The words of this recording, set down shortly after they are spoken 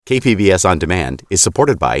KPBS On Demand is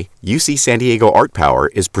supported by UC San Diego Art Power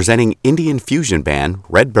is presenting Indian fusion band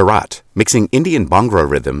Red Bharat, mixing Indian Bhangra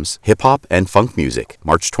rhythms, hip-hop, and funk music,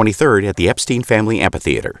 March 23rd at the Epstein Family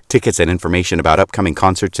Amphitheater. Tickets and information about upcoming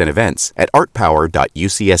concerts and events at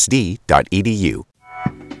artpower.ucsd.edu.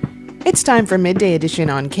 It's time for Midday Edition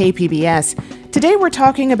on KPBS. Today we're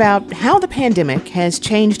talking about how the pandemic has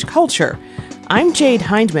changed culture. I'm Jade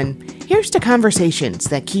Hindman. Here's to conversations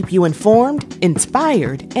that keep you informed,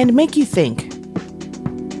 inspired, and make you think.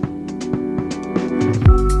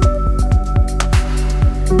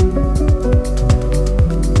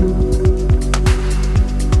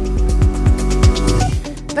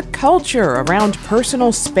 The culture around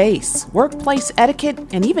personal space, workplace etiquette,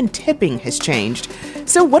 and even tipping has changed.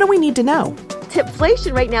 So what do we need to know?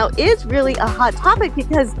 Tipflation right now is really a hot topic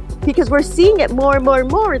because we're seeing it more and more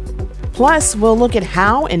and more. Plus, we'll look at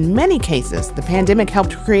how, in many cases, the pandemic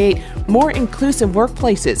helped create more inclusive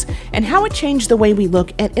workplaces and how it changed the way we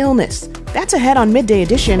look at illness. That's ahead on Midday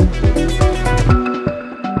Edition.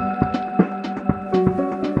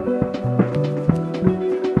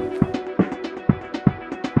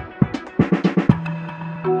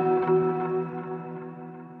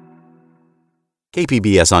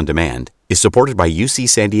 KPBS On Demand is supported by UC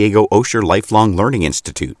San Diego Osher Lifelong Learning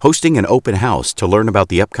Institute, hosting an open house to learn about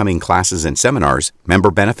the upcoming classes and seminars,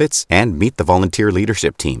 member benefits, and meet the volunteer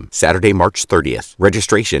leadership team. Saturday, March 30th.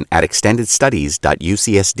 Registration at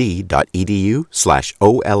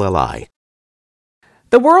extendedstudies.ucsd.edu/OLLI.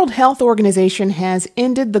 The World Health Organization has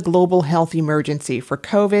ended the global health emergency for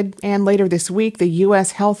COVID, and later this week, the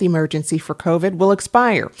U.S. health emergency for COVID will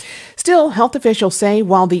expire. Still, health officials say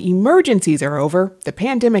while the emergencies are over, the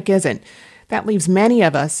pandemic isn't. That leaves many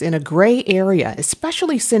of us in a gray area,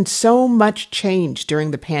 especially since so much changed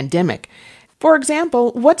during the pandemic. For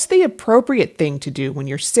example, what's the appropriate thing to do when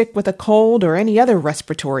you're sick with a cold or any other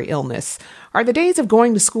respiratory illness? Are the days of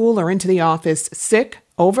going to school or into the office sick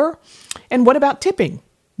over? And what about tipping?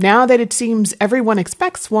 Now that it seems everyone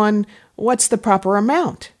expects one, what's the proper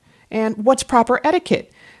amount? And what's proper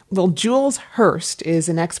etiquette? Well, Jules Hurst is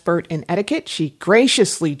an expert in etiquette. She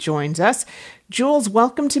graciously joins us. Jules,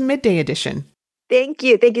 welcome to Midday Edition. Thank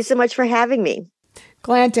you. Thank you so much for having me.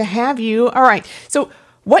 Glad to have you. All right. So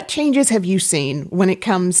what changes have you seen when it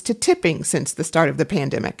comes to tipping since the start of the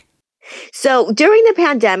pandemic? So during the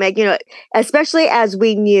pandemic, especially as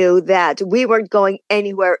we knew that we weren't going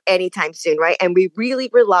anywhere anytime soon, right? And we really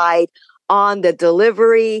relied on the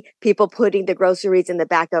delivery, people putting the groceries in the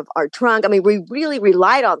back of our trunk. I mean, we really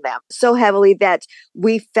relied on them so heavily that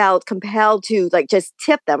we felt compelled to just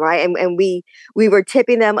tip them, right? And we were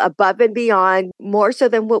tipping them above and beyond, more so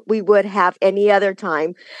than what we would have any other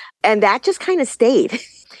time. And that just kind of stayed.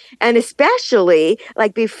 And especially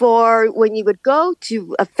before, when you would go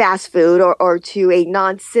to a fast food or to a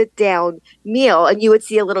non-sit-down meal, and you would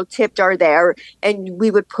see a little tip jar there, and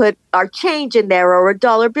we would put our change in there or a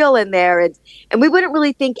dollar bill in there, and we wouldn't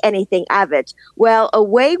really think anything of it. Well,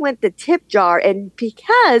 away went the tip jar, and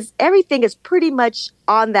because everything is pretty much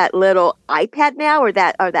on that little iPad now or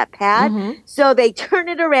that pad, so they turn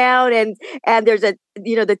it around and there's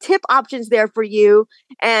the tip options there for you,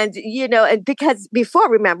 and because before,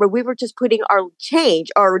 remember, we were just putting our change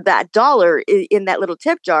or that dollar in that little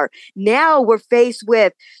tip jar. Now we're faced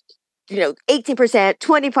with 18%,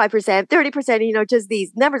 25%, 30%, just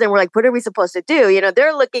these numbers. And we're like, what are we supposed to do?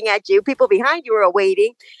 They're looking at you. People behind you are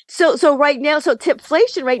waiting. So right now,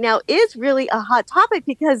 tipflation right now is really a hot topic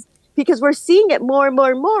because we're seeing it more and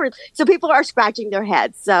more and more. So people are scratching their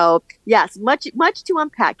heads. So yes, much to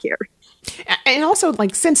unpack here. And also,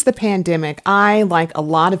 since the pandemic, I, like a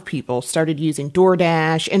lot of people, started using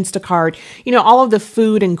DoorDash, Instacart, all of the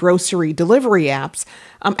food and grocery delivery apps.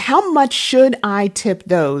 How much should I tip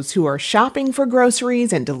those who are shopping for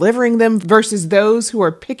groceries and delivering them versus those who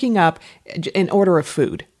are picking up an order of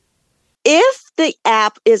food? If the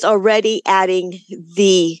app is already adding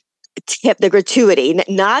the tip, the gratuity,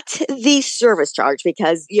 not the service charge,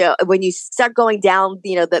 because when you start going down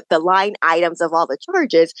the line items of all the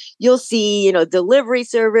charges, you'll see delivery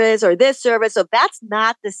service or this service, so that's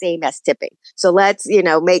not the same as tipping. So let's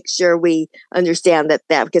make sure we understand that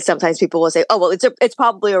because sometimes people will say, oh well, it's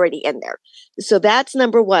probably already in there. So that's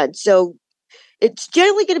number one. So it's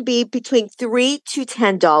generally going to be between $3 to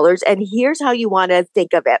 $10. And here's how you want to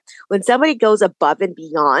think of it. When somebody goes above and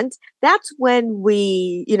beyond, that's when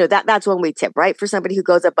we, that's when we tip, right? For somebody who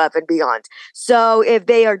goes above and beyond. So if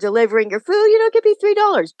they are delivering your food, it could be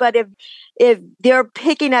 $3. But if they're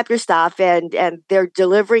picking up your stuff and they're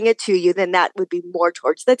delivering it to you, then that would be more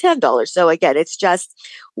towards the $10. So again, it's just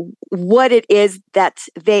what it is that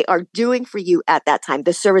they are doing for you at that time,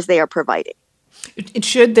 the service they are providing.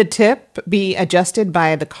 Should the tip be adjusted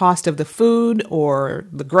by the cost of the food or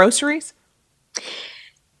the groceries?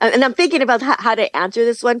 And I'm thinking about how to answer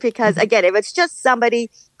this one because, again, if it's just somebody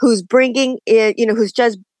who's bringing it, who's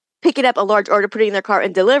just picking up a large order, putting it in their car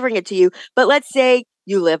and delivering it to you. But let's say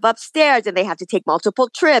you live upstairs and they have to take multiple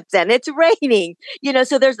trips and it's raining,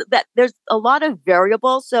 so there's a lot of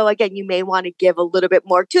variables. So again, you may want to give a little bit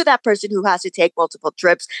more to that person who has to take multiple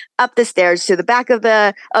trips up the stairs to the back of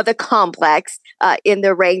the complex in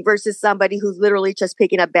the rain versus somebody who's literally just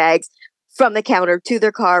picking up bags from the counter to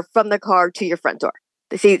their car, from the car to your front door.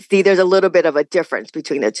 See, there's a little bit of a difference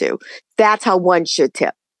between the two. That's how one should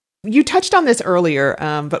tip. You touched on this earlier,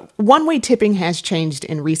 but one way tipping has changed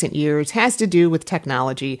in recent years has to do with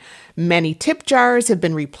technology. Many tip jars have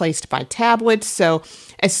been replaced by tablets. So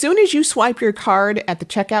as soon as you swipe your card at the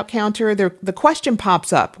checkout counter, the question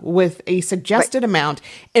pops up with a suggested amount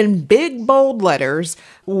in big, bold letters.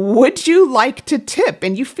 Would you like to tip?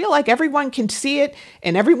 And you feel like everyone can see it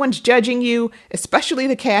and everyone's judging you, especially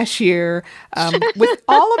the cashier. With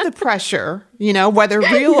all of the pressure, whether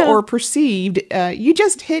real or perceived, you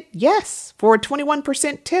just hit yes for a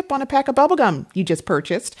 21% tip on a pack of bubblegum you just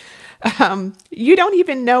purchased. You don't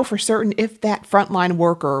even know for certain if that frontline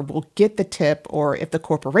worker will get the tip or if the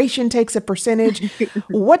corporation takes a percentage.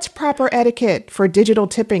 What's proper etiquette for digital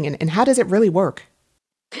tipping and how does it really work?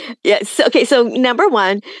 Yes. Okay. So number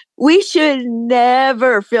one, we should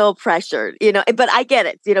never feel pressured, but I get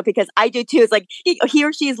it, because I do too. It's like he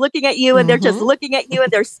or she is looking at you and they're just looking at you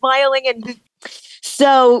and they're smiling. And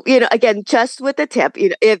so, again, just with the tip,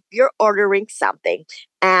 if you're ordering something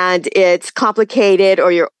and it's complicated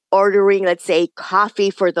or you're ordering, let's say, coffee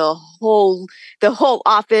for the whole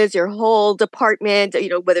office, your whole department,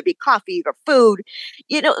 whether it be coffee or food,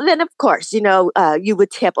 then of course, you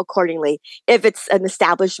would tip accordingly. If it's an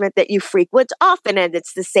establishment that you frequent often and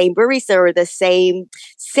it's the same barista or the same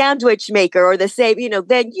sandwich maker or the same,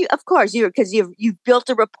 then you, of course, because you've built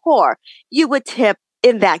a rapport, you would tip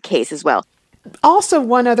in that case as well. Also,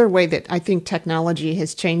 one other way that I think technology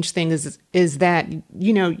has changed things is that,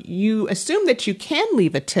 you assume that you can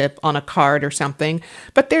leave a tip on a card or something,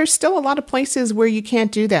 but there's still a lot of places where you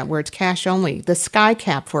can't do that, where it's cash only. The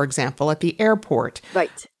SkyCap, for example, at the airport.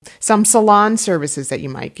 Right. Some salon services that you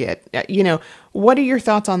might get. What are your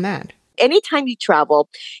thoughts on that? Anytime you travel,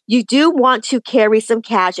 you do want to carry some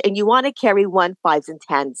cash and you want to carry 1, 5s, and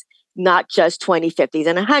 10s, not just 20, 50s,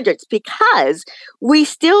 and 100s, because we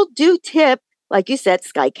still do tip. Like you said,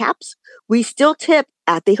 SkyCaps. We still tip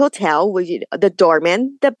at the hotel, the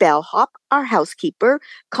doorman, the bellhop, our housekeeper,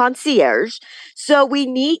 concierge. So we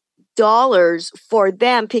need dollars for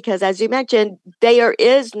them because, as you mentioned, there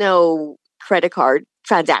is no credit card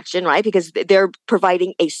transaction, right? Because they're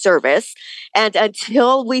providing a service. And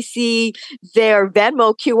until we see their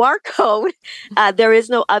Venmo QR code, there is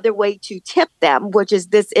no other way to tip them,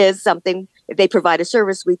 this is something, if they provide a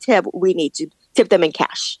service, we need to tip them in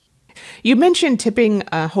cash. You mentioned tipping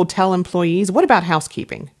hotel employees. What about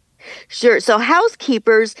housekeeping? Sure. So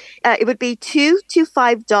housekeepers, it would be $2 to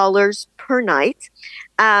 $5 per night.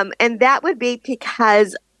 And that would be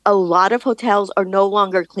because a lot of hotels are no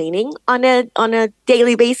longer cleaning on a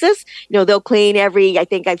daily basis. They'll clean I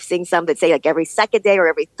think I've seen some that say like every second day or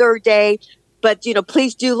every third day. But,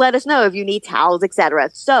 please do let us know if you need towels, etc.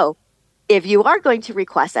 So if you are going to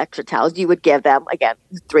request extra towels, you would give them, again,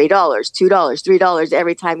 $3, $2, $3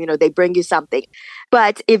 every time, they bring you something.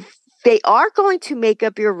 But if they are going to make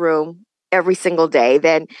up your room every single day,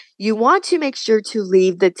 then you want to make sure to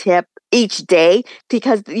leave the tip each day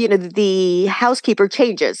because, the housekeeper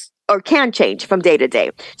changes or can change from day to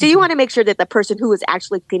day. So you want to make sure that the person who is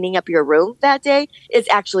actually cleaning up your room that day is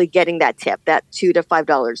actually getting that tip, that $2 to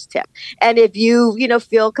 $5 tip. And if you,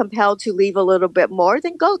 feel compelled to leave a little bit more,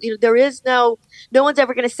 then go. There is no one's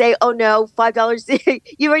ever going to say, oh no, $5,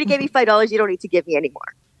 you already gave me $5, you don't need to give me any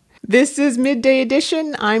more. This is Midday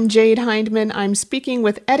Edition. I'm Jade Hindman. I'm speaking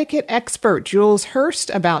with etiquette expert Jules Hurst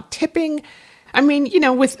about tipping. I mean,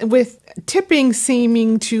 with tipping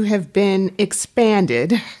seeming to have been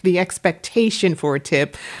expanded, the expectation for a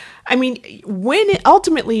tip, I mean, when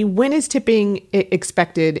is tipping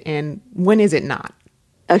expected and when is it not?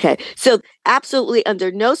 Okay. So absolutely under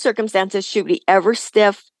no circumstances should we ever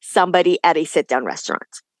stiff somebody at a sit-down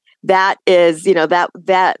restaurant. That is,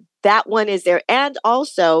 that one is there. And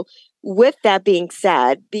also, with that being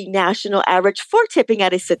said, the national average for tipping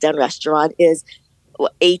at a sit-down restaurant is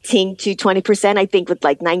 18 to 20%, I think, with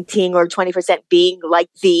like 19 or 20% being like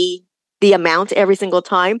the amount every single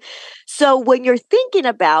time. So when you're thinking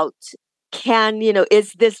about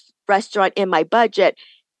is this restaurant in my budget?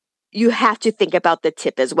 you have to think about the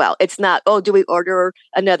tip as well. It's not, oh, do we order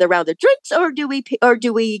another round of drinks or do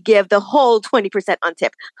we give the whole 20% on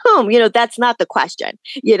tip? That's not the question.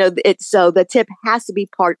 So the tip has to be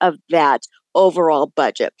part of that overall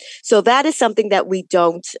budget. So that is something that we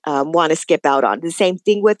don't want to skip out on. The same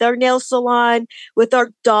thing with our nail salon, with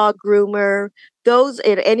our dog groomer,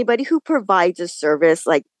 anybody who provides a service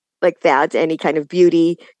like that, any kind of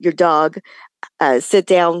beauty, your dog, sit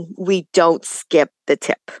down, we don't skip the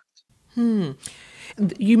tip.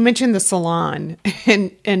 You mentioned the salon,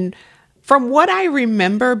 and from what I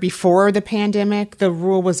remember before the pandemic, the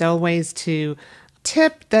rule was always to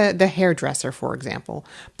tip the hairdresser, for example,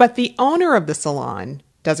 but the owner of the salon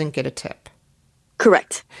doesn't get a tip.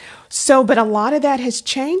 Correct. So, but a lot of that has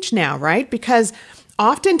changed now, right? Because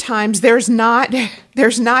oftentimes there's not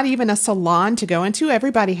even a salon to go into.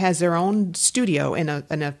 Everybody has their own studio in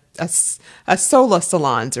a solo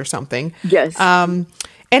salons or something. Yes.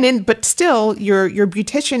 But still, your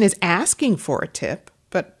beautician is asking for a tip,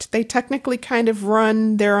 but they technically kind of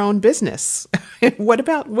run their own business. What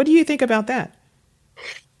do you think about that?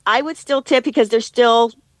 I would still tip because they're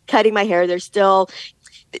still cutting my hair. They're still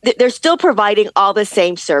providing all the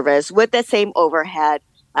same service with the same overhead.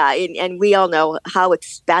 And we all know how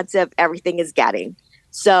expensive everything is getting.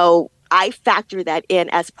 So I factor that in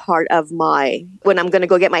as part of when I'm going to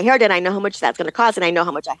go get my hair done, I know how much that's going to cost and I know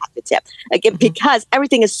how much I have to tip. Again, because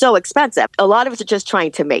everything is so expensive. A lot of us are just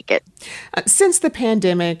trying to make it. Since the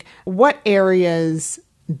pandemic, what areas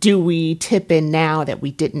do we tip in now that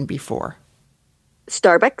we didn't before?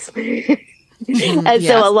 Starbucks. And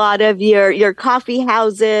so a lot of your coffee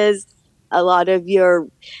houses, a lot of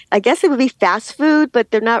I guess it would be fast food,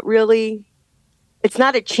 but they're not really, it's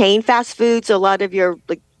not a chain fast food. So a lot of your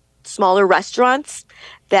smaller restaurants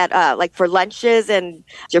that like for lunches and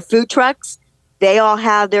your food trucks, they all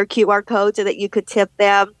have their QR code so that you could tip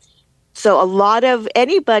them. So a lot of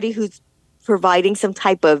anybody who's providing some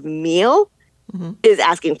type of meal is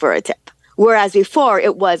asking for a tip. Whereas before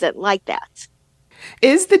it wasn't like that.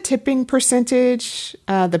 Is the tipping percentage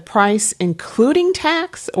the price including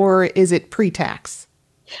tax or is it pre-tax?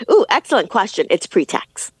 Ooh, excellent question. It's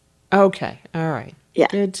pre-tax. Okay. All right. Yeah.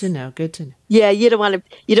 Good to know. Yeah, you don't want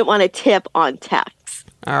to tip on tax.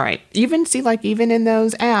 All right. Even in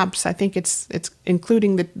those apps, I think it's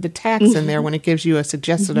including the tax in there when it gives you a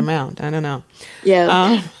suggested amount. I don't know.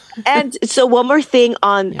 Yeah. And so one more thing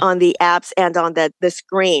on the apps and on the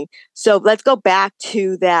screen. So let's go back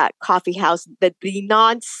to that coffee house, the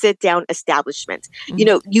non-sit down establishment.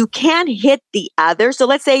 You can hit the other. So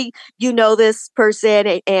let's say this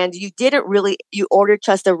person and you ordered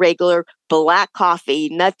just a regular black coffee,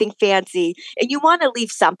 nothing fancy, and you want to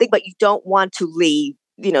leave something, but you don't want to leave,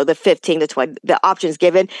 the 15, the 20, the options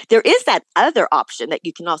given. There is that other option that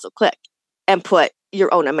you can also click and put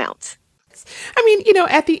your own amount. I mean,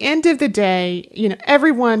 at the end of the day,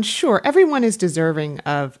 everyone is deserving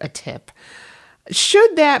of a tip.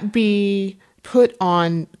 Should that be put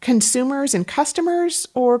on consumers and customers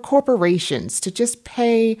or corporations to just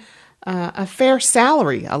pay a fair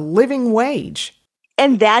salary, a living wage?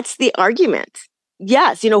 And that's the argument.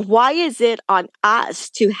 Yes. Why is it on us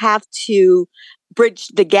to have to bridge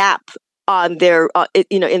the gap on their,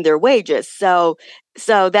 in their wages? But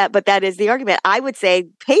that is the argument. I would say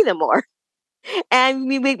pay them more. And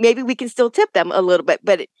maybe we can still tip them a little bit,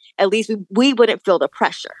 but at least we wouldn't feel the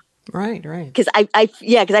pressure. Right. Because I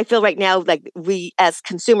feel right now like we as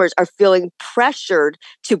consumers are feeling pressured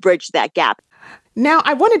to bridge that gap. Now,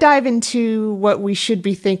 I want to dive into what we should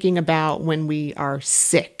be thinking about when we are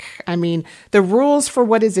sick. I mean, the rules for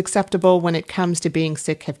what is acceptable when it comes to being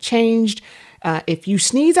sick have changed. If you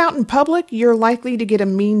sneeze out in public, you're likely to get a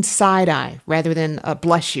mean side eye rather than a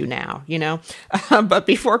bless you now, But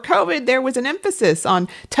before COVID, there was an emphasis on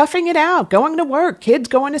toughing it out, going to work, kids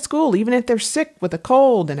going to school, even if they're sick with a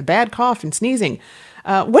cold and a bad cough and sneezing.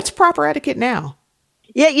 What's proper etiquette now?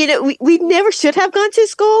 Yeah, we never should have gone to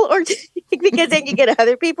school because then you get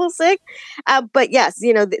other people sick. But yes,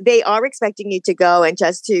 they are expecting you to go and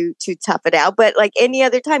just to tough it out. But like any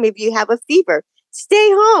other time, if you have a fever, stay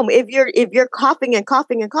home. If you're coughing and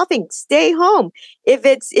coughing and coughing, stay home.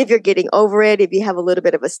 If you're getting over it, if you have a little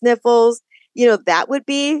bit of a sniffles, that would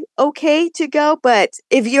be okay to go. But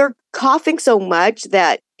if you're coughing so much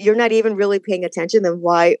that you're not even really paying attention, then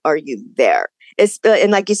why are you there?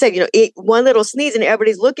 And like you said, one little sneeze and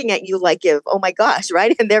everybody's looking at you like, oh my gosh,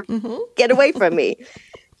 right? And they're get away from me.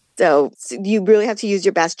 So you really have to use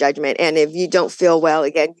your best judgment. And if you don't feel well,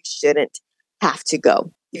 again, you shouldn't have to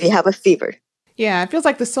go if you have a fever. Yeah, it feels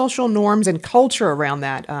like the social norms and culture around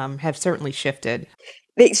that have certainly shifted.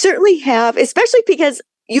 They certainly have, especially because,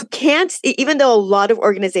 you can't, even though a lot of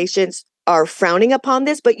organizations are frowning upon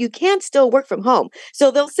this, but you can still work from home.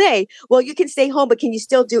 So they'll say, well, you can stay home, but can you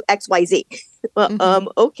still do XYZ? Well,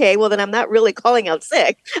 okay, well, then I'm not really calling out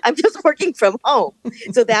sick. I'm just working from home.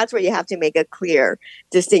 So that's where you have to make a clear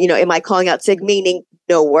distinction. Am I calling out sick, meaning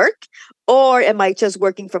no work? Or am I just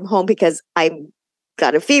working from home because I've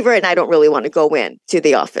got a fever and I don't really want to go in to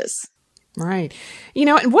the office? Right.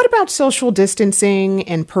 And what about social distancing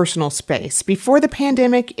and personal space? Before the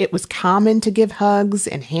pandemic, it was common to give hugs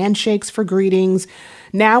and handshakes for greetings.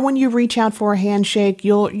 Now, when you reach out for a handshake,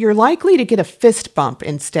 you're likely to get a fist bump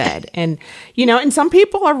instead. And some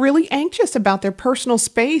people are really anxious about their personal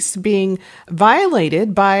space being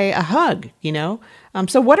violated by a hug,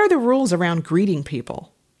 So what are the rules around greeting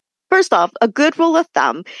people? First off, a good rule of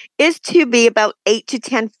thumb is to be about 8 to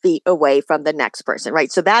 10 feet away from the next person, right?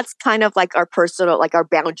 So that's kind of like our personal, like our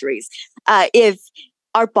boundaries. If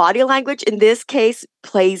our body language in this case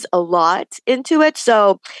plays a lot into it.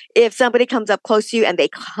 So if somebody comes up close to you and they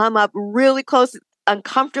come up really close,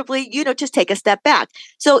 uncomfortably, just take a step back.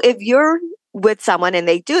 So if you're with someone and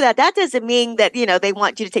they do that, that doesn't mean that, they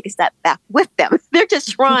want you to take a step back with them. They're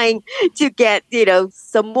just trying to get,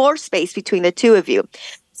 some more space between the two of you.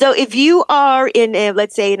 So if you are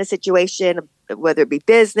let's say in a situation, whether it be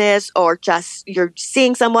business or just you're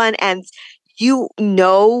seeing someone and you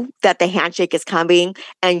know that the handshake is coming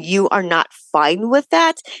and you are not fine with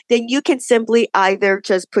that, then you can simply either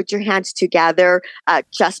just put your hands together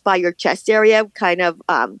just by your chest area, kind of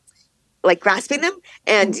like grasping them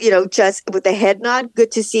and, just with a head nod, good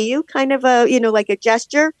to see you, kind of like a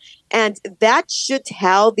gesture. And that should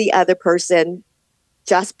tell the other person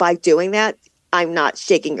just by doing that, I'm not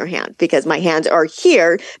shaking your hand because my hands are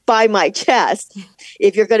here by my chest.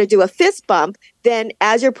 If you're going to do a fist bump, then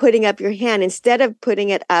as you're putting up your hand, instead of putting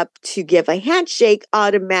it up to give a handshake,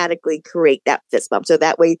 automatically create that fist bump. So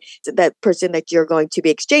that way, that person that you're going to be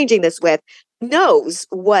exchanging this with knows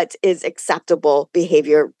what is acceptable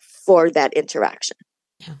behavior for that interaction.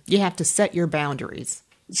 You have to set your boundaries.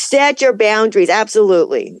 Set your boundaries.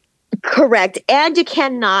 Absolutely. Correct. And you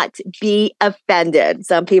cannot be offended.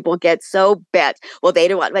 Some people get so bent. Well, they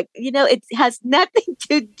don't want, it has nothing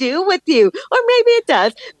to do with you. Or maybe it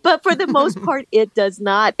does. But for the most part, it does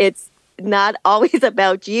not. It's not always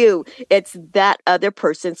about you. It's that other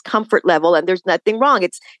person's comfort level. And there's nothing wrong.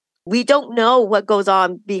 We don't know what goes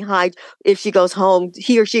on behind if he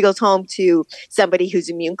or she goes home to somebody who's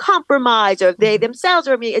immune compromised or if they themselves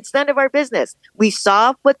are immune. It's none of our business. We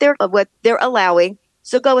saw what they're allowing.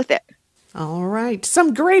 So go with it. All right.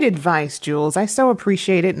 Some great advice, Jules. I so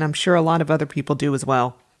appreciate it, and I'm sure a lot of other people do as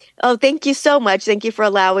well. Oh, thank you so much. Thank you for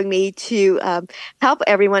allowing me to help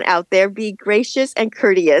everyone out there be gracious and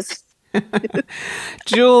courteous.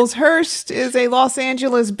 Jules Hurst is a Los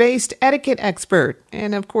Angeles-based etiquette expert.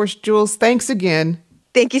 And of course, Jules, thanks again.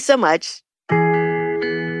 Thank you so much.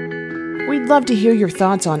 We'd love to hear your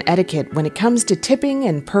thoughts on etiquette when it comes to tipping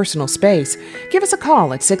and personal space. Give us a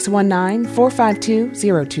call at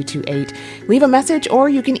 619-452-0228. Leave a message or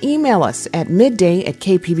you can email us at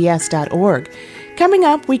midday@kpbs.org. Coming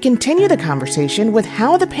up, we continue the conversation with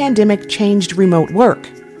how the pandemic changed remote work.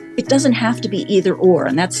 It doesn't have to be either or,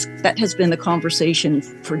 and that has been the conversation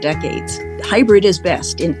for decades. Hybrid is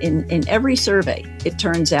best. In every survey, it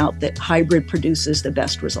turns out that hybrid produces the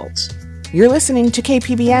best results. You're listening to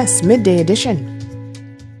KPBS Midday Edition.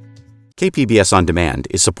 KPBS On Demand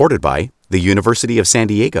is supported by the University of San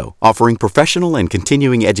Diego, offering professional and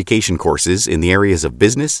continuing education courses in the areas of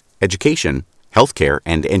business, education, healthcare,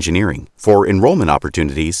 and engineering. For enrollment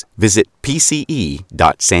opportunities, visit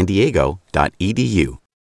pce.sandiego.edu.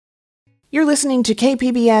 You're listening to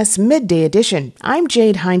KPBS Midday Edition. I'm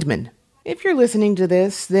Jade Hindman. If you're listening to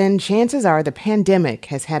this, then chances are the pandemic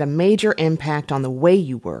has had a major impact on the way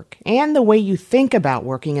you work and the way you think about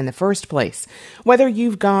working in the first place. Whether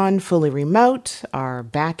you've gone fully remote, are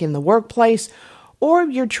back in the workplace, or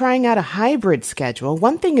you're trying out a hybrid schedule,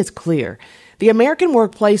 one thing is clear. The American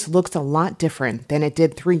workplace looks a lot different than it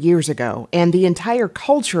did 3 years ago, and the entire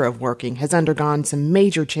culture of working has undergone some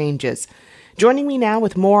major changes. Joining me now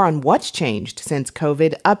with more on what's changed since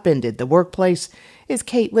COVID upended the workplace is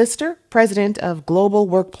Kate Lister, president of Global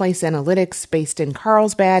Workplace Analytics based in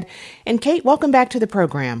Carlsbad. And Kate, welcome back to the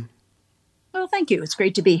program. Well, thank you. It's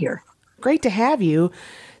great to be here. Great to have you.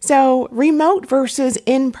 So, remote versus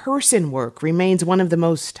in-person work remains one of the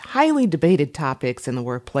most highly debated topics in the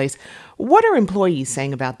workplace. What are employees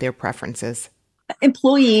saying about their preferences?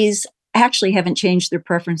 Employees actually haven't changed their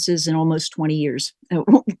preferences in almost 20 years.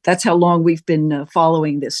 That's how long we've been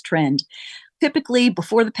following this trend. Typically,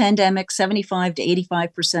 before the pandemic, 75 to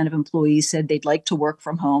 85% of employees said they'd like to work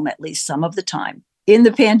from home at least some of the time. In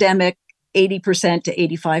the pandemic, 80% to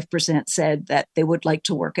 85% said that they would like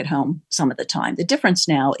to work at home some of the time. The difference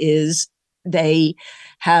now is they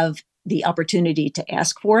have the opportunity to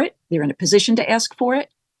ask for it. They're in a position to ask for it.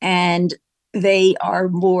 And they are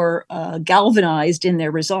more galvanized in their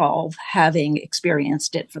resolve, having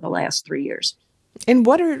experienced it for the last 3 years. And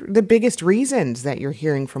what are the biggest reasons that you're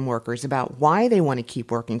hearing from workers about why they want to keep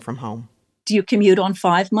working from home? Do you commute on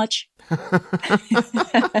 5 much?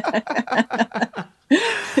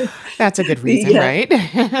 That's a good reason, right?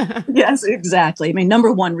 Yes, exactly. I mean,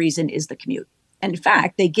 number one reason is the commute. And in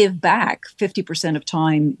fact, they give back 50% of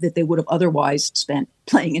time that they would have otherwise spent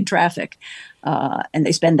playing in traffic. And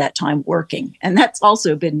they spend that time working. And that's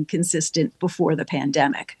also been consistent before the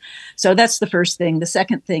pandemic. So that's the first thing. The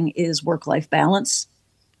second thing is work-life balance.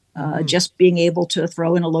 Just being able to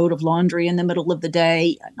throw in a load of laundry in the middle of the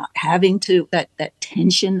day, not having to, that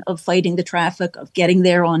tension of fighting the traffic, of getting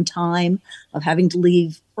there on time, of having to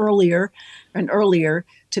leave earlier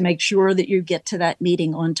to make sure that you get to that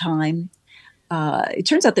meeting on time. It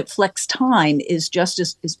turns out that flex time is just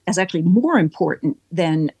as actually more important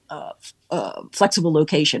than flexible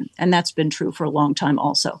location. And that's been true for a long time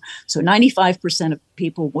also. So 95% of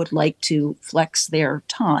people would like to flex their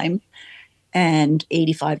time, and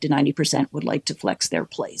 85 to 90% would like to flex their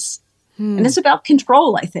place. And it's about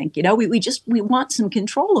control, I think. You know, we want some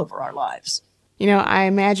control over our lives. You know, I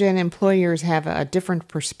imagine employers have a different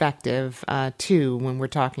perspective, too, when we're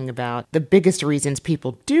talking about the biggest reasons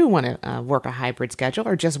people do want to work a hybrid schedule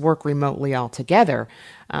or just work remotely altogether.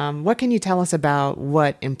 What can you tell us about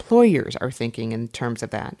what employers are thinking in terms of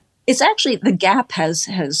that? It's actually, the gap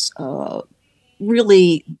has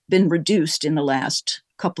really been reduced in the last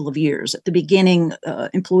couple of years. At the beginning,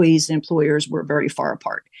 employees and employers were very far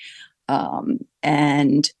apart.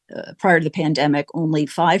 And prior to the pandemic, only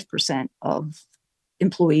 5% of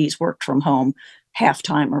employees worked from home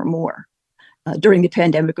half-time or more. During the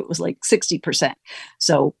pandemic, it was like 60%.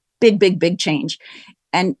 So big change.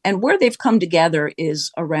 And where they've come together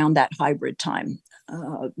is around that hybrid time.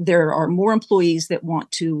 There are more employees that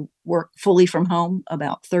want to work fully from home.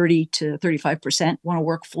 About 30 to 35% want to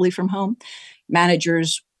work fully from home.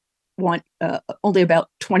 Managers want only about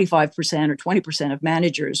 25% or 20% of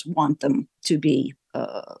managers want them to be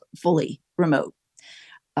fully remote.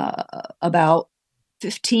 About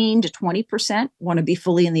 15 to 20% want to be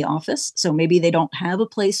fully in the office. So maybe they don't have a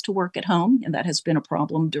place to work at home, and that has been a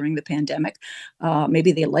problem during the pandemic.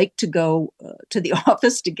 Maybe they like to go to the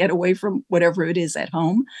office to get away from whatever it is at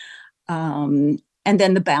home. And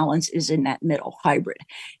then the balance is in that middle, hybrid.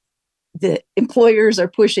 The employers are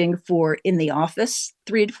pushing for in the office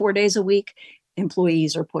 3 to 4 days a week.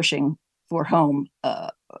 Employees are pushing for home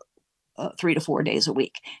 3 to 4 days a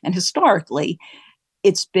week. And historically,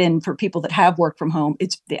 it's been for people that have worked from home,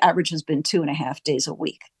 the average has been 2.5 days a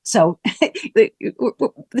week. So the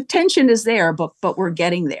tension is there, but we're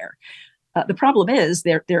getting there. The problem is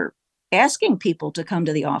they're asking people to come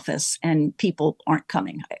to the office and people aren't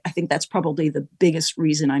coming. I think that's probably the biggest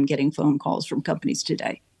reason I'm getting phone calls from companies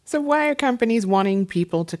today. So why are companies wanting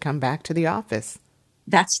people to come back to the office?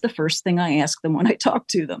 That's the first thing I ask them when I talk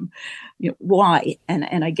to them. You know, why?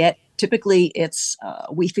 And I get typically it's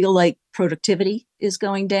we feel like productivity is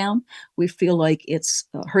going down. We feel like it's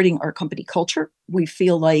hurting our company culture. We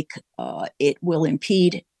feel like it will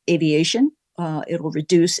impede aviation. It will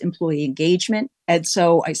reduce employee engagement. And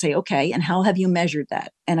so I say, okay, and how have you measured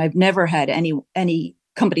that? And I've never had any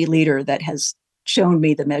company leader that has shown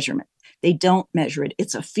me the measurement. They don't measure it.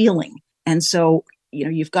 It's a feeling. And so, you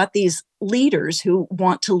know, you've got these leaders who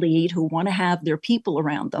want to lead, who want to have their people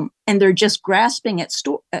around them, and they're just grasping at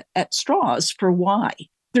straws for why.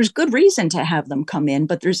 There's good reason to have them come in,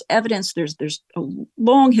 but there's evidence, there's a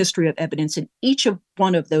long history of evidence in each of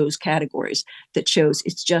one of those categories that shows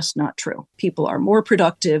it's just not true. People are more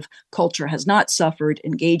productive, culture has not suffered,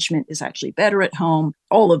 engagement is actually better at home,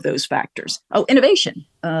 all of those factors. Oh, innovation.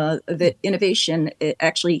 The innovation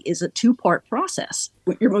actually is a 2-part process.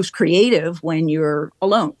 You're most creative when you're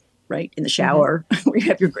alone, right? In the shower, where you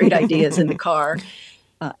have your great ideas in the car,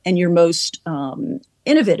 and you're most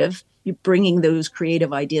innovative. You're bringing those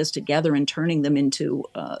creative ideas together and turning them into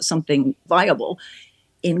something viable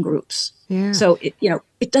in groups. Yeah. So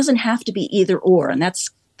it doesn't have to be either or, and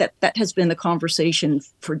that has been the conversation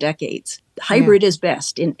for decades. Hybrid is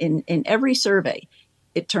best. In every survey,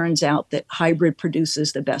 it turns out that hybrid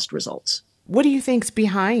produces the best results. What do you think's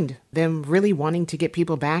behind them really wanting to get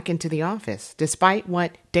people back into the office, despite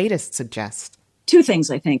what data suggests? 2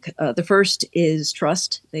 things, I think. The first is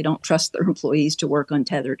trust. They don't trust their employees to work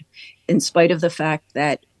untethered, in spite of the fact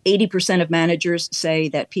that 80% of managers say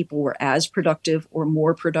that people were as productive or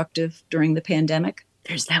more productive during the pandemic.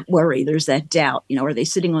 There's that worry, there's that doubt. Are they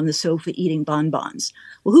sitting on the sofa eating bonbons?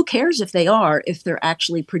 Well, who cares if they are, if they're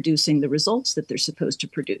actually producing the results that they're supposed to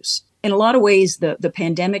produce? In a lot of ways, the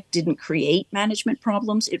pandemic didn't create management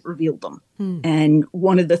problems, it revealed them. And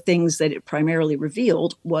one of the things that it primarily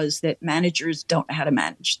revealed was that managers don't know how to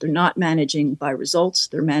manage. They're not managing by results,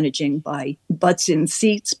 they're managing by butts in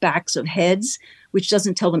seats, backs of heads, which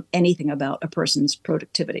doesn't tell them anything about a person's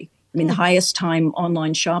productivity. I mean, the highest time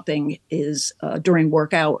online shopping is during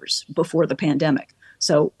work hours before the pandemic.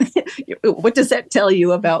 So what does that tell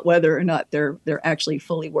you about whether or not they're actually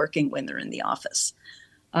fully working when they're in the office?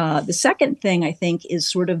 The second thing, I think, is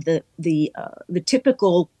sort of the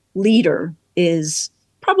typical leader is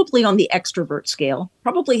probably on the extrovert scale,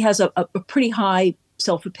 probably has a pretty high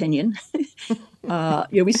self-opinion.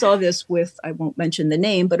 We saw this with, I won't mention the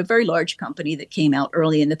name, but a very large company that came out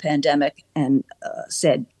early in the pandemic and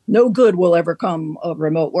said, no good will ever come of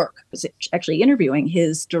remote work. I was actually interviewing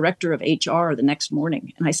his director of HR the next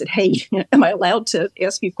morning. And I said, hey, am I allowed to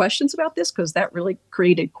ask you questions about this? Because that really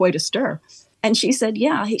created quite a stir. And she said,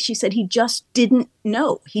 yeah. She said he just didn't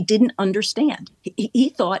know. He didn't understand. He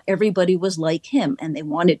thought everybody was like him and they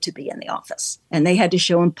wanted to be in the office. And they had to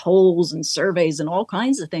show him polls and surveys and all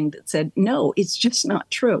kinds of things that said, no, it's just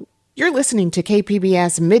not true. You're listening to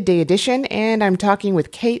KPBS Midday Edition, and I'm talking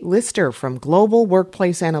with Kate Lister from Global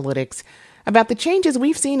Workplace Analytics about the changes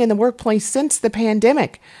we've seen in the workplace since the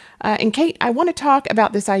pandemic. And Kate, I want to talk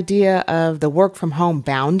about this idea of the work from home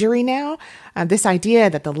boundary now, this idea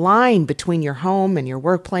that the line between your home and your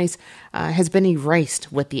workplace has been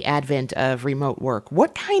erased with the advent of remote work.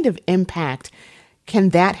 What kind of impact can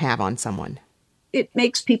that have on someone? It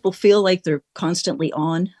makes people feel like they're constantly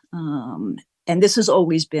on. And this has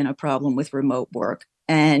always been a problem with remote work.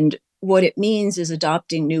 And what it means is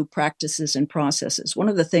adopting new practices and processes. One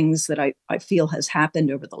of the things that I feel has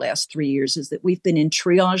happened over the last 3 years is that we've been in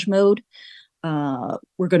triage mode.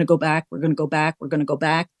 We're going to go back, we're going to go back, we're going to go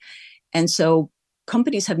back. And so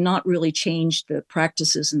companies have not really changed the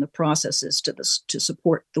practices and the processes to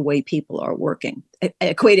support the way people are working. I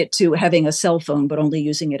equate it to having a cell phone, but only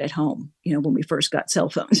using it at home, when we first got cell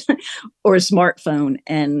phones, or a smartphone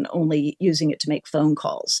and only using it to make phone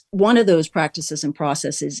calls. One of those practices and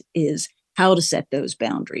processes is how to set those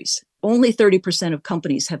boundaries. Only 30% of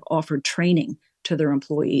companies have offered training to their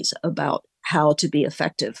employees about how to be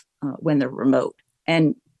effective when they're remote.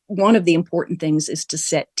 And one of the important things is to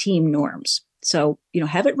set team norms. So,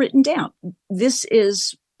 have it written down. This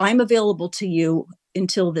is, I'm available to you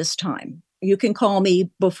until this time. You can call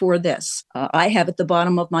me before this. I have at the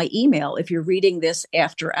bottom of my email, if you're reading this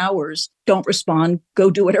after hours, don't respond,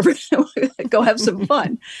 go do whatever, go have some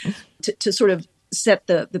fun. To sort of set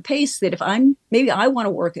the pace that if maybe I want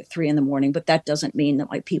to work at 3 a.m, but that doesn't mean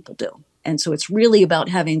that my people do. And so it's really about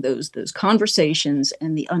having those conversations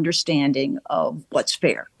and the understanding of what's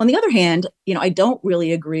fair. On the other hand, I don't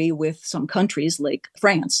really agree with some countries like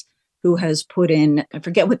France, who has put in, I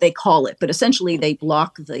forget what they call it, but essentially they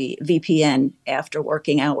block the VPN after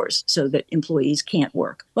working hours so that employees can't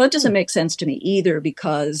work. Well, it doesn't make sense to me either,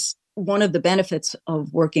 because one of the benefits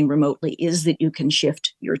of working remotely is that you can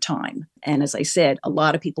shift your time. And as I said, a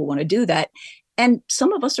lot of people want to do that. And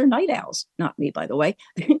some of us are night owls, not me, by the way,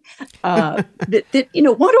 that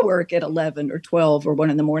want to work at 11 or 12 or 1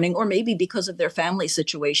 a.m, or maybe because of their family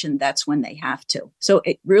situation, that's when they have to. So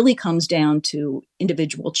it really comes down to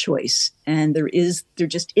individual choice. And there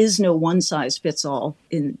just is no one size fits all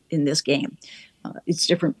in this game. It's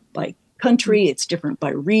different by country. It's different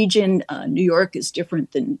by region. New York is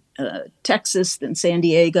different than Texas, than San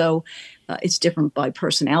Diego. It's different by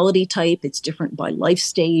personality type. It's different by life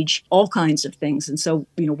stage, all kinds of things. And so,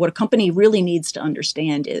 what a company really needs to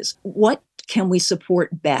understand is, what can we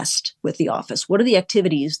support best with the office? What are the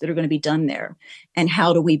activities that are going to be done there? And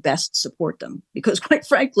how do we best support them? Because quite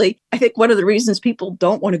frankly, I think one of the reasons people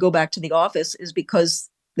don't want to go back to the office is because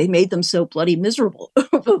they made them so bloody miserable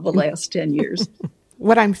over the last 10 years.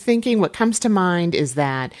 What comes to mind is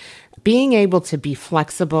that being able to be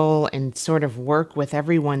flexible and sort of work with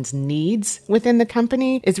everyone's needs within the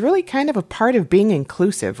company is really kind of a part of being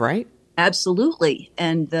inclusive, right? Absolutely.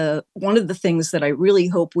 And one of the things that I really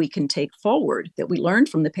hope we can take forward that we learned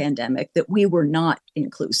from the pandemic, that we were not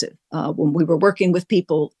inclusive. When we were working with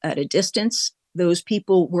people at a distance, those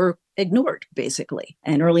people were ignored, basically.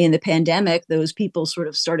 And early in the pandemic, those people sort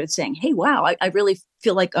of started saying, hey, wow, I really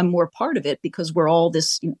feel like I'm more part of it because we're all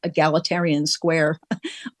this egalitarian square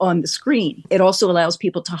on the screen. It also allows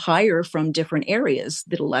people to hire from different areas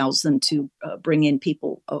that allows them to bring in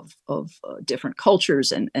people of different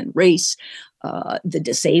cultures and race. The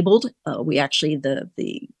disabled,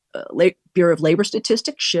 the Bureau of Labor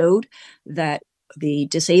Statistics showed that the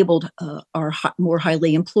disabled are more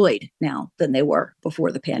highly employed now than they were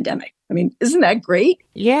before the pandemic. I mean, isn't that great?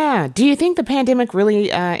 Yeah. Do you think the pandemic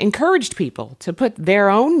really encouraged people to put their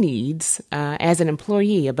own needs as an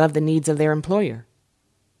employee above the needs of their employer?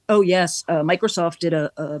 Oh, yes. Microsoft did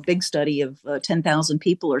a big study of 10,000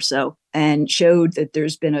 people or so and showed that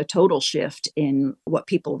there's been a total shift in what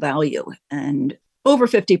people value. And over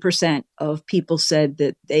 50% of people said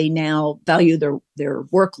that they now value their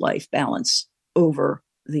work-life balance over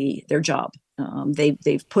their job.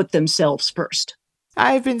 They've put themselves first.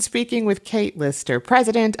 I've been speaking with Kate Lister,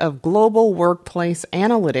 president of Global Workplace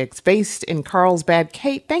Analytics based in Carlsbad.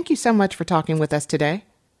 Kate, thank you so much for talking with us today.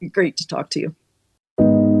 Great to talk to you.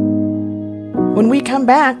 When we come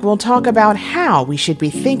back, we'll talk about how we should be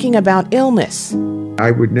thinking about illness.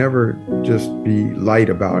 I would never just be light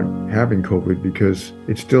about having COVID because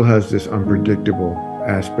it still has this unpredictable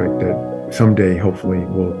aspect that someday, hopefully,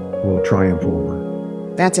 will triumph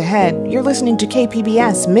over. That's ahead. You're listening to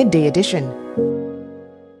KPBS Midday Edition.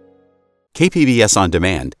 KPBS On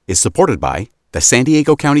Demand is supported by the San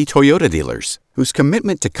Diego County Toyota dealers, whose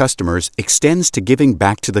commitment to customers extends to giving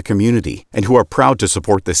back to the community and who are proud to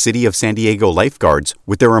support the City of San Diego lifeguards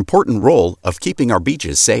with their important role of keeping our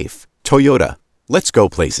beaches safe. Toyota, let's go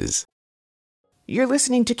places. You're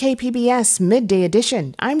listening to KPBS Midday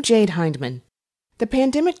Edition. I'm Jade Hindman. The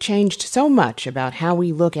pandemic changed so much about how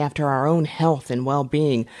we look after our own health and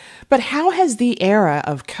well-being. But how has the era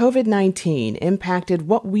of COVID-19 impacted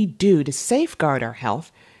what we do to safeguard our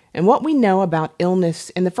health and what we know about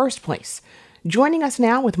illness in the first place? Joining us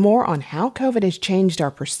now with more on how COVID has changed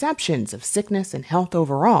our perceptions of sickness and health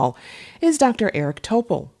overall is Dr. Eric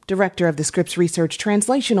Topol, director of the Scripps Research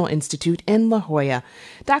Translational Institute in La Jolla.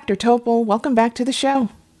 Dr. Topol, welcome back to the show.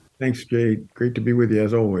 Thanks, Jade. Great to be with you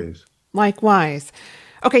as always. Likewise.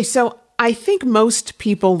 Okay, so I think most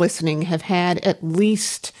people listening have had at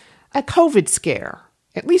least a COVID scare,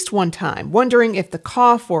 at least one time, wondering if the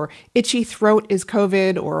cough or itchy throat is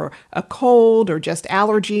COVID or a cold or just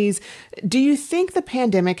allergies. Do you think the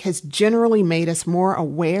pandemic has generally made us more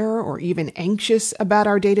aware or even anxious about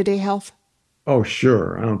our day-to-day health? Oh,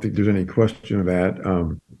 sure. I don't think there's any question of that.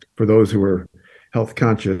 For those who are health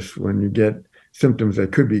conscious, when you get symptoms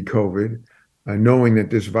that could be COVID, knowing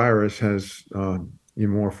that this virus has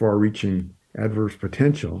more far-reaching adverse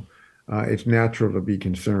potential, it's natural to be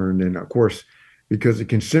concerned. And of course, because it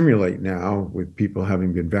can simulate now with people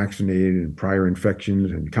having been vaccinated and prior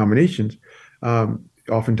infections and combinations,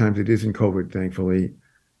 oftentimes it isn't COVID, thankfully.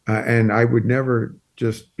 And I would never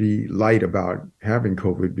just be light about having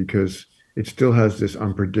COVID because it still has this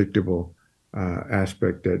unpredictable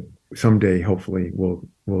aspect that someday, hopefully,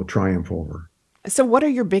 will triumph over. So what are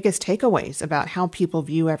your biggest takeaways about how people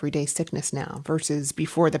view everyday sickness now versus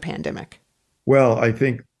before the pandemic? Well, I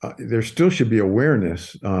think there still should be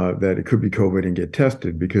awareness that it could be COVID and get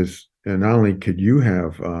tested because not only could you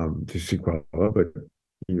have the sequela, but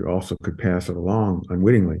you also could pass it along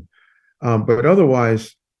unwittingly. But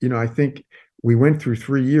otherwise, I think we went through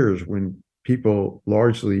 3 years when people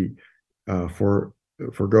largely would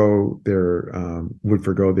forgo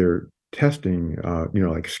their testing,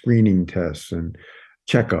 like screening tests and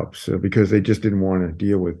checkups because they just didn't want to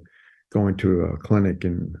deal with going to a clinic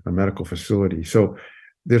and a medical facility. So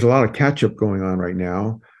there's a lot of catch up going on right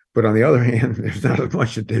now, but on the other hand, there's not as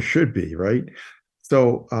much that there should be, right?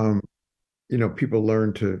 So, people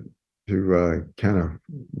learn to kind of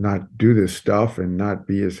not do this stuff and not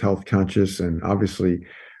be as health conscious. And obviously,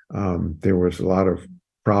 there was a lot of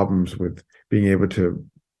problems with being able to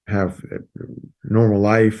have a normal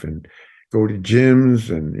life and go to gyms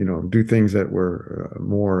and do things that were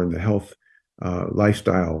more in the health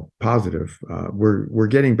lifestyle positive. We're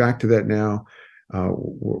getting back to that now.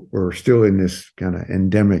 We're still in this kind of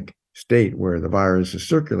endemic state where the virus is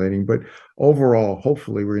circulating, but overall,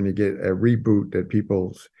 hopefully, we're going to get a reboot that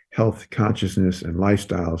people's health consciousness and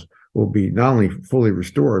lifestyles will be not only fully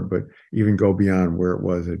restored, but even go beyond where it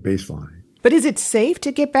was at baseline. But is it safe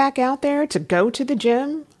to get back out there, to go to the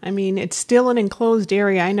gym? I mean, it's still an enclosed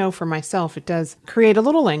area. I know for myself, it does create a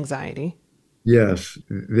little anxiety. Yes,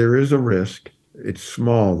 there is a risk. It's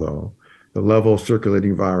small, though. The level of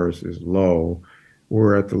circulating virus is low.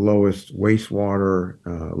 We're at the lowest wastewater,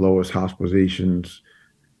 lowest hospitalizations,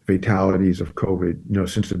 fatalities of COVID,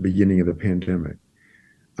 since the beginning of the pandemic.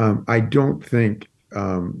 I don't think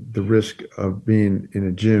the risk of being in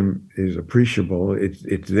a gym is appreciable.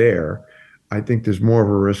 It's there. I think there's more of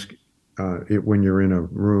a risk when you're in a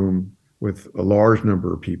room with a large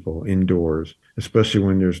number of people indoors, especially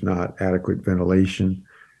when there's not adequate ventilation.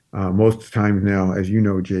 Most times now, as you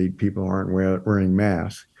know, Jade, people aren't wearing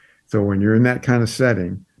masks. So when you're in that kind of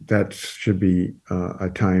setting, that should be a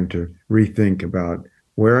time to rethink about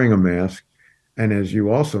wearing a mask. And as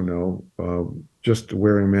you also know, just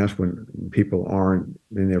wearing a mask when people aren't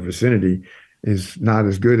in their vicinity is not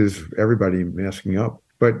as good as everybody masking up.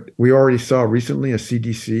 But we already saw recently a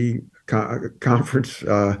CDC conference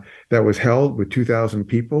that was held with 2,000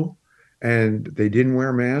 people, and they didn't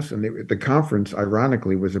wear masks. And the conference,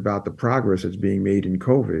 ironically, was about the progress that's being made in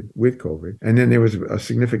with COVID. And then there was a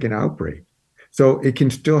significant outbreak. So it can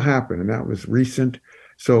still happen, and that was recent.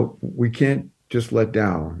 So we can't just let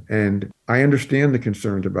down. And I understand the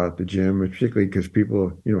concerns about the gym, particularly because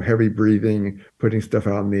people, heavy breathing, putting stuff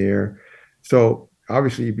out in the air. So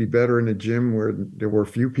obviously, you'd be better in a gym where there were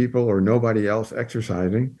few people or nobody else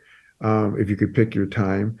exercising, if you could pick your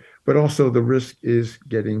time. But also, the risk is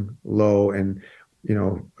getting low. And,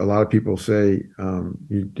 a lot of people say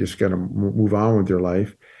you just got to move on with your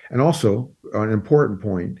life. And also, an important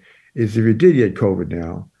point is if you did get COVID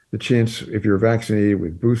now, the chance, if you're vaccinated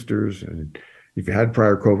with boosters and if you had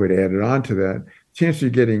prior COVID added on to that, chance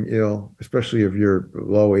of getting ill, especially if you're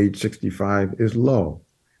below age 65, is low.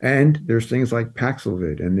 And there's things like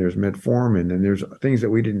Paxlovid, and there's metformin, and there's things that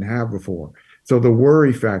we didn't have before. So the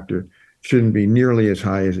worry factor shouldn't be nearly as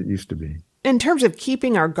high as it used to be. In terms of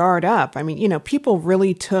keeping our guard up, people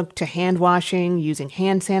really took to hand washing, using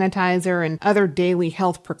hand sanitizer, and other daily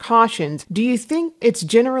health precautions. Do you think it's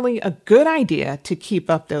generally a good idea to keep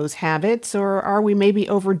up those habits, or are we maybe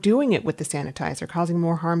overdoing it with the sanitizer, causing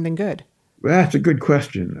more harm than good? Well, that's a good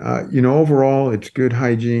question. Overall, it's good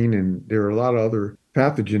hygiene, and there are a lot of other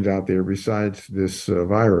pathogens out there besides this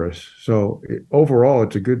virus. So overall,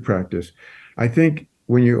 it's a good practice. I think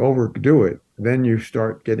when you overdo it, then you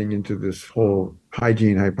start getting into this whole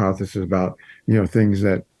hygiene hypothesis about, things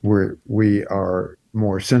that we are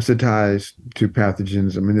more sensitized to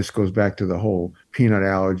pathogens. I mean, this goes back to the whole peanut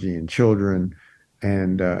allergy in children.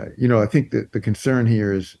 And, I think that the concern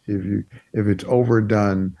here is if it's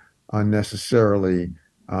overdone unnecessarily,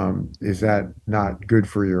 is that not good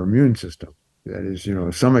for your immune system? That is,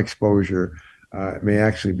 some exposure may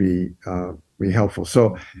actually be helpful.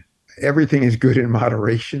 So everything is good in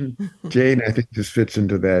moderation, Jane. I think this fits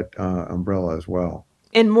into that umbrella as well.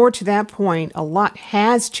 And more to that point, a lot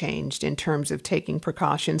has changed in terms of taking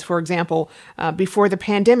precautions. For example, before the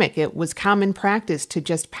pandemic, it was common practice to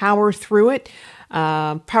just power through a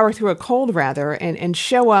cold and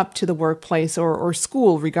show up to the workplace or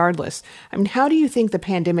school regardless. I mean, how do you think the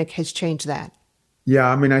pandemic has changed that? Yeah,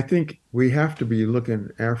 I mean, I think we have to be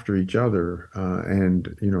looking after each other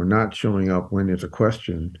and, not showing up when there's a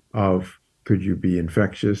question of could you be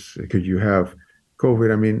infectious? Could you have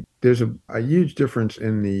COVID? I mean, there's a huge difference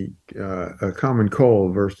in the a common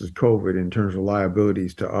cold versus COVID in terms of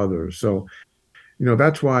liabilities to others. So,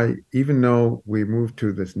 that's why even though we moved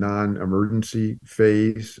to this non-emergency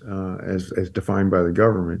phase as defined by the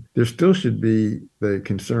government, there still should be the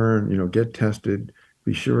concern, get tested,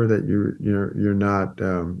 be sure that you're not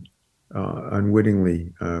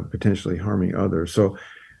unwittingly potentially harming others. So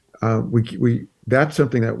we that's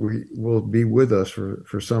something that we will be with us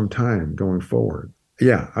for some time going forward.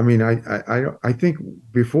 Yeah, I mean, I think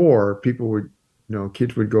before people would,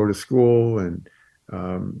 kids would go to school and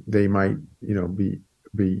they might,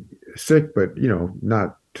 be sick, but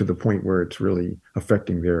not to the point where it's really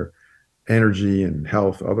affecting their energy and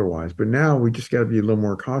health otherwise. But now we just got to be a little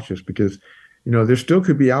more cautious because there still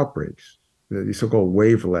could be outbreaks, these so-called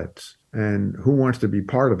wavelets. And who wants to be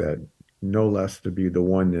part of that? No less to be the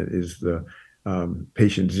one that is the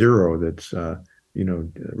patient zero that's,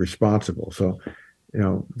 responsible. So,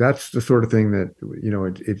 that's the sort of thing that,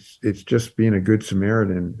 it's just being a good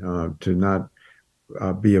Samaritan to not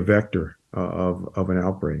be a vector of an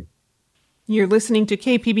outbreak. You're listening to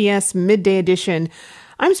KPBS Midday Edition.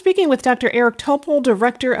 I'm speaking with Dr. Eric Topol,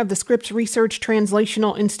 director of the Scripps Research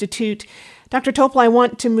Translational Institute. Dr. Topol, I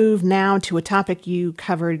want to move now to a topic you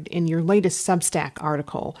covered in your latest Substack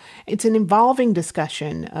article. It's an evolving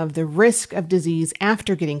discussion of the risk of disease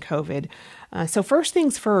after getting COVID. So first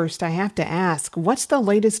things first, I have to ask, what's the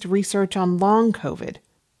latest research on long COVID?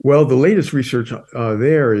 Well, the latest research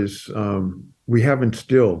there is we haven't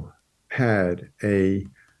still had a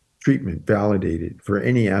treatment validated for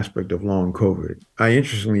any aspect of long COVID. I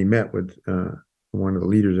interestingly met with one of the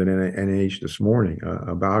leaders at NIH this morning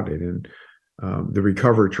about it. And the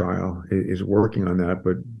RECOVER trial is working on that,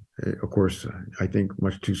 but of course, I think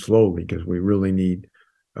much too slowly, because we really need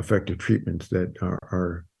effective treatments that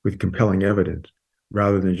are with compelling evidence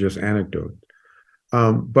rather than just anecdote.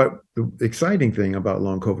 But the exciting thing about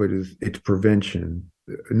long COVID is its prevention,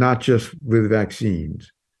 not just with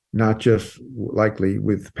vaccines, not just likely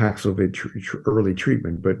with Paxlovid early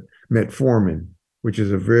treatment, but metformin, which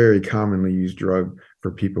is a very commonly used drug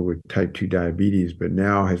for people with type 2 diabetes, but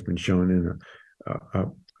now has been shown in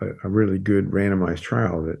a really good randomized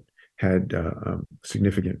trial that had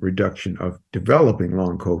significant reduction of developing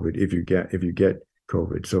long COVID if you get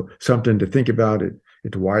COVID. So something to think about.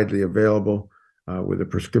 It's widely available with a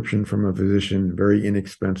prescription from a physician, very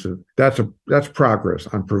inexpensive. That's progress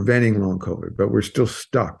on preventing long COVID, but we're still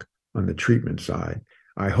stuck on the treatment side.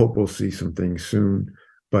 I hope we'll see some things soon,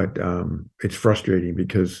 but it's frustrating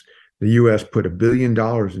because the U.S. put $1 billion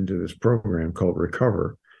into this program called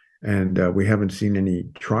RECOVER, and we haven't seen any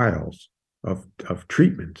trials of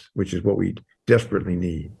treatments, which is what we desperately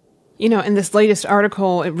need. You know, in this latest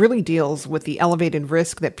article, it really deals with the elevated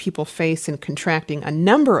risk that people face in contracting a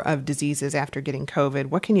number of diseases after getting COVID.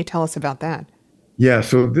 What can you tell us about that? Yeah,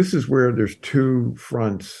 so this is where there's two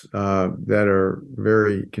fronts that are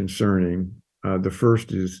very concerning. The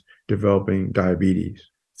first is developing diabetes.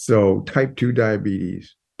 So type 2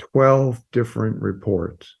 diabetes, 12 different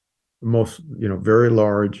reports, most, very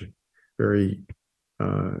large, very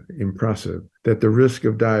impressive, that the risk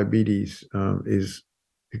of diabetes is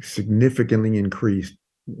significantly increased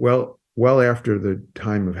well after the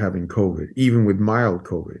time of having COVID, even with mild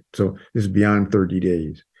COVID. So this is beyond 30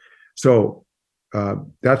 days. So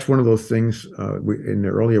that's one of those things in the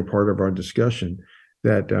earlier part of our discussion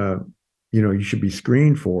that you should be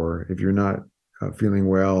screened for if you're not feeling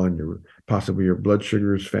well and possibly your blood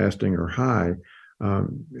sugar is fasting or high.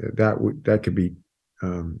 That could be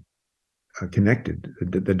connected,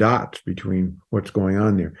 the dots between what's going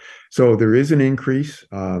on there. So there is an increase.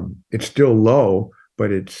 It's still low,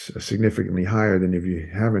 but it's significantly higher than if you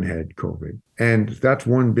haven't had COVID. And that's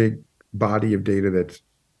one big body of data that's,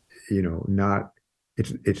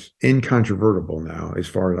 it's incontrovertible now, as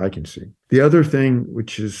far as I can see. The other thing,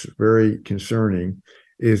 which is very concerning,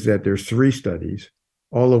 is that there's 3 studies,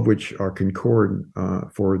 all of which are concordant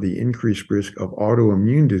for the increased risk of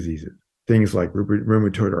autoimmune diseases. Things like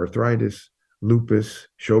rheumatoid arthritis, lupus,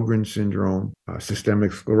 Sjogren's syndrome,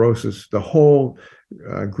 systemic sclerosis, the whole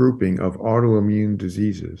grouping of autoimmune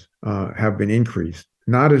diseases have been increased.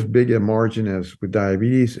 Not as big a margin as with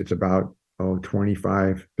diabetes. It's about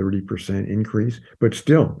 25, 30% increase, but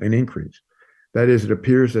still an increase. That is, it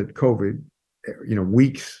appears that COVID,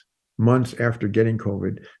 weeks, months after getting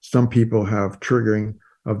COVID, some people have triggering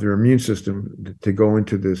of their immune system to go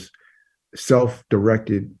into this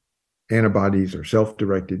self-directed antibodies or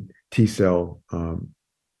self-directed T-cell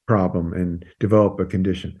problem and develop a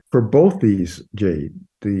condition. For both these, Jade,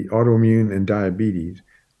 the autoimmune and diabetes,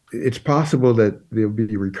 it's possible that there'll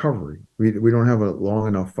be recovery. We don't have a long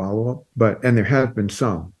enough follow-up, and there have been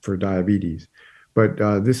some for diabetes. But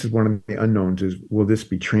this is one of the unknowns: is will this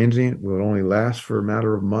be transient? Will it only last for a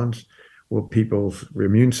matter of months? Will people's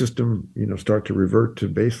immune system, start to revert to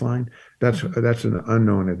baseline? That's an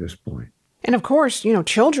unknown at this point. And of course,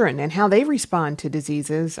 children and how they respond to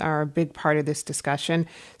diseases are a big part of this discussion.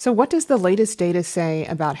 So what does the latest data say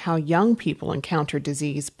about how young people encounter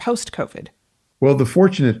disease post-COVID? Well, the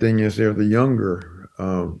fortunate thing is the younger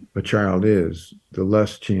a child is, the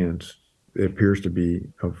less chance it appears to be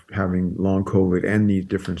of having long COVID and these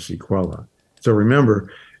different sequelae. So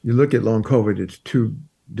remember, you look at long COVID, it's 2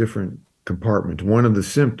 different compartments. One of the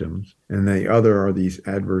symptoms, and the other are these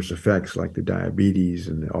adverse effects like the diabetes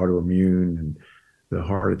and the autoimmune and the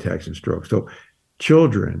heart attacks and strokes. So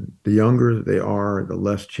children, the younger they are, the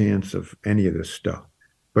less chance of any of this stuff.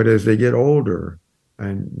 But as they get older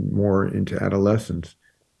and more into adolescence,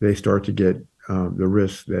 they start to get the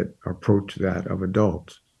risks that approach that of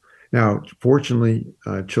adults. Now, fortunately,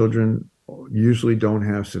 children usually don't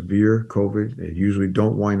have severe COVID. They usually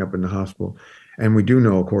don't wind up in the hospital. And we do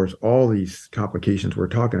know, of course, all these complications we're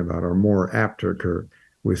talking about are more apt to occur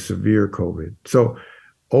with severe COVID. So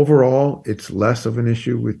overall, it's less of an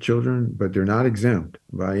issue with children, but they're not exempt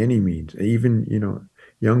by any means. Even,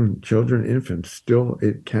 young children, infants, still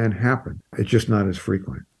it can happen. It's just not as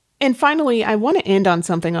frequent. And finally, I want to end on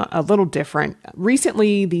something a little different.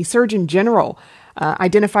 Recently, the Surgeon General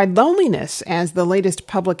identified loneliness as the latest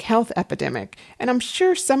public health epidemic. And I'm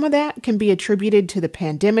sure some of that can be attributed to the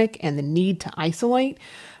pandemic and the need to isolate.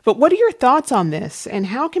 But what are your thoughts on this, and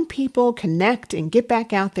how can people connect and get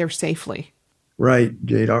back out there safely? Right,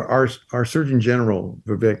 Jade. Our Surgeon General,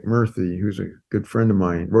 Vivek Murthy, who's a good friend of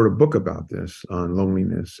mine, wrote a book about this on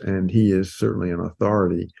loneliness, and he is certainly an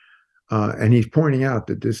authority. And he's pointing out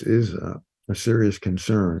that this is a serious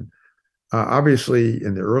concern. Obviously,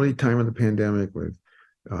 in the early time of the pandemic, with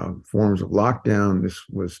forms of lockdown, this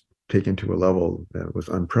was taken to a level that was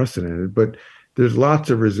unprecedented. But there's lots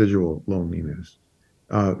of residual loneliness.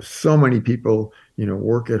 So many people,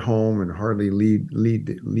 work at home and hardly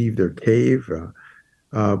leave their cave.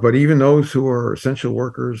 But even those who are essential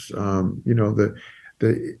workers, the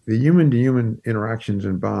human-to-human interactions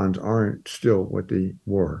and bonds aren't still what they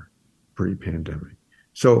were pre-pandemic.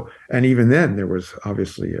 So, and even then, there was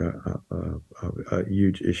obviously a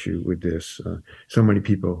huge issue with this. So many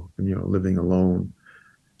people, living alone.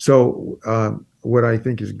 So, what I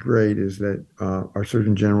think is great is that our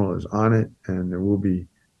Surgeon General is on it, and there will be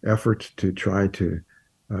efforts to try to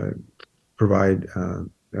provide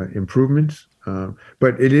improvements.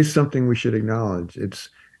 But it is something we should acknowledge. It's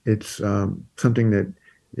something that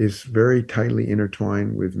is very tightly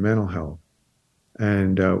intertwined with mental health,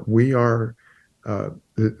 and our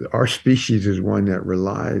species is one that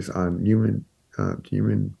relies on human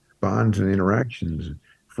bonds and interactions,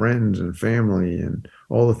 friends and family, and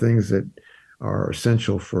all the things that are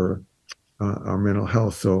essential for our mental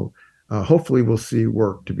health. So hopefully we'll see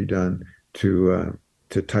work to be done to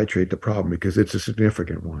titrate the problem, because it's a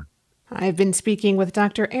significant one. I've been speaking with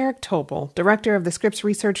Dr. Eric Topol, Director of the Scripps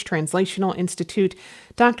Research Translational Institute.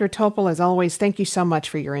 Dr. Topol, as always, thank you so much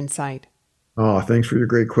for your insight. Oh, thanks for your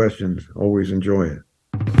great questions. Always enjoy it.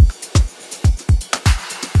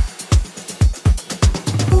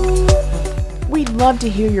 We'd love to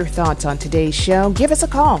hear your thoughts on today's show. Give us a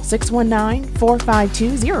call,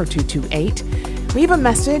 619-452-0228. Leave a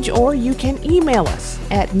message, or you can email us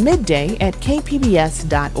at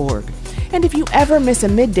midday@kpbs.org. And if you ever miss a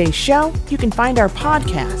midday show, you can find our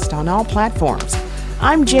podcast on all platforms.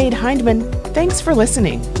 I'm Jade Hindman. Thanks for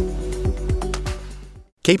listening.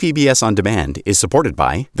 KPBS On Demand is supported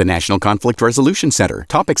by the National Conflict Resolution Center.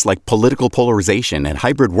 Topics like political polarization and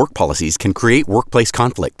hybrid work policies can create workplace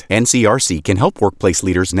conflict. NCRC can help workplace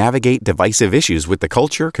leaders navigate divisive issues with the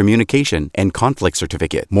Culture, Communication, and Conflict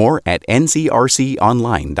Certificate. More at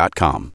ncrconline.com.